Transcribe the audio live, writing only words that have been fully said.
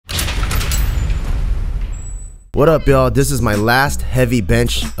What up, y'all? This is my last heavy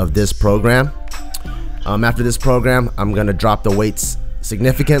bench of this program. After this program, I'm gonna drop the weights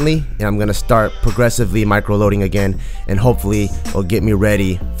significantly, and I'm gonna start progressively micro-loading again, and hopefully it'll get me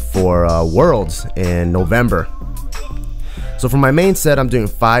ready for Worlds in November. So for my main set, I'm doing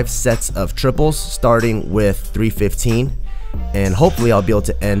 5 sets of triples, starting with 315, and hopefully I'll be able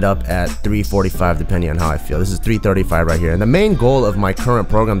to end up at 345 depending on how I feel. This is 335 right here, and the main goal of my current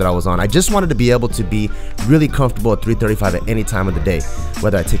program that I was on, I just wanted to be able to be really comfortable at 335 at any time of the day,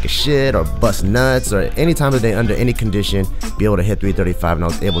 whether I take a shit or bust nuts or any time of the day, under any condition, be able to hit 335, and I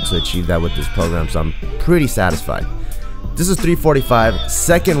was able to achieve that with this program, so I'm pretty satisfied. This is 345.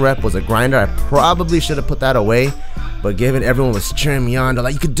 Second rep was a grinder. I probably should have put that away, but given everyone was cheering me on, they're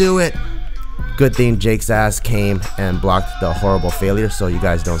like, you could do it. Good thing Jake's ass came and blocked the horrible failure so you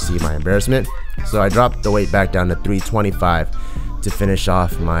guys don't see my embarrassment. So I dropped the weight back down to 325 to finish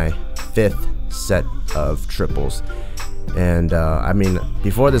off my 5th set of triples. And I mean,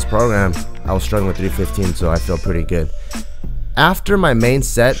 before this program, I was struggling with 315, so I feel pretty good. After my main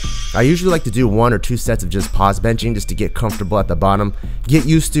set, I usually like to do 1 or 2 sets of just pause benching just to get comfortable at the bottom, get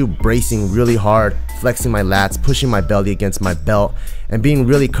used to bracing really hard, flexing my lats, pushing my belly against my belt, and being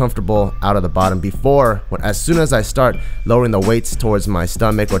really comfortable out of the bottom before, as soon as I start lowering the weights towards my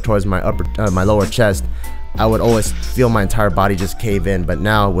stomach or towards my my lower chest, I would always feel my entire body just cave in. But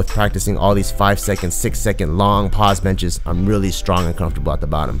now with practicing all these 5-second, 6-second long pause benches, I'm really strong and comfortable at the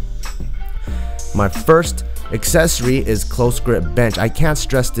bottom. My first accessory is close grip bench. I can't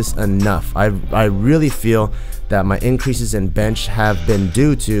stress this enough. I really feel that my increases in bench have been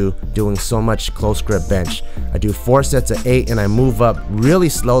due to doing so much close grip bench. I do 4 sets of 8 and I move up really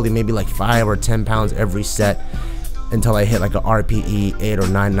slowly, maybe like 5 or 10 pounds every set until I hit like a RPE 8 or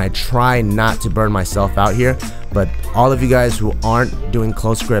 9, and I try not to burn myself out here. But all of you guys who aren't doing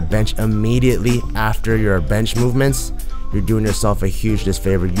close grip bench immediately after your bench movements, you're doing yourself a huge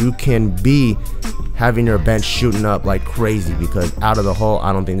disfavor. You can be having your bench shooting up like crazy, because out of the hole,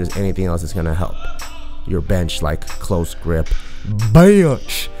 I don't think there's anything else that's gonna help your bench like close grip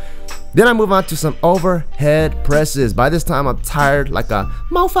bench. Then I move on to some overhead presses. By this time, I'm tired like a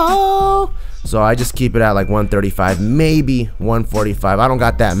mofo, so I just keep it at like 135, maybe 145. I don't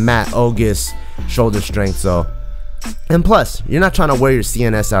got that Matt Ogus shoulder strength, so. And plus, you're not trying to wear your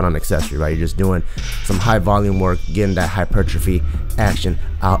CNS out on accessory, right? You're just doing some high volume work, getting that hypertrophy action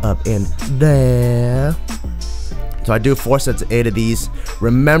out up in there. So I do 4 sets of 8 of these,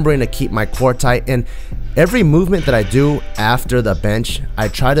 remembering to keep my core tight. And every movement that I do after the bench, I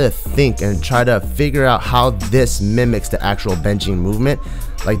try to think and try to figure out how this mimics the actual benching movement.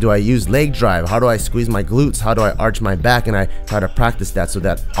 Like, do I use leg drive? How do I squeeze my glutes? How do I arch my back? And I try to practice that so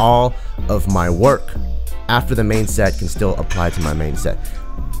that all of my work after the main set can still apply to my main set.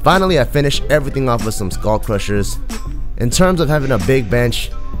 Finally, I finish everything off with some skull crushers. In terms of having a big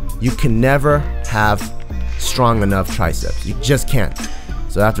bench, you can never have strong enough triceps. You just can't.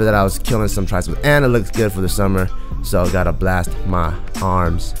 So after that, I was killing some triceps, and it looks good for the summer, so gotta blast my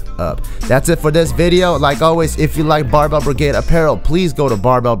arms up. That's it for this video. Like always, if you like Barbell Brigade apparel, please go to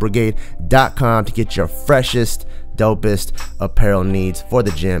barbellbrigade.com to get your freshest, dopest apparel needs for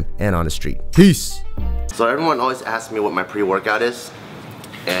the gym and on the street. Peace. So everyone always asks me what my pre-workout is,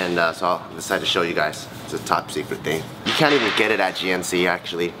 and so I decided to show you guys. It's a top secret thing. You can't even get it at GNC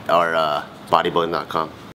actually, or bodybuilding.com.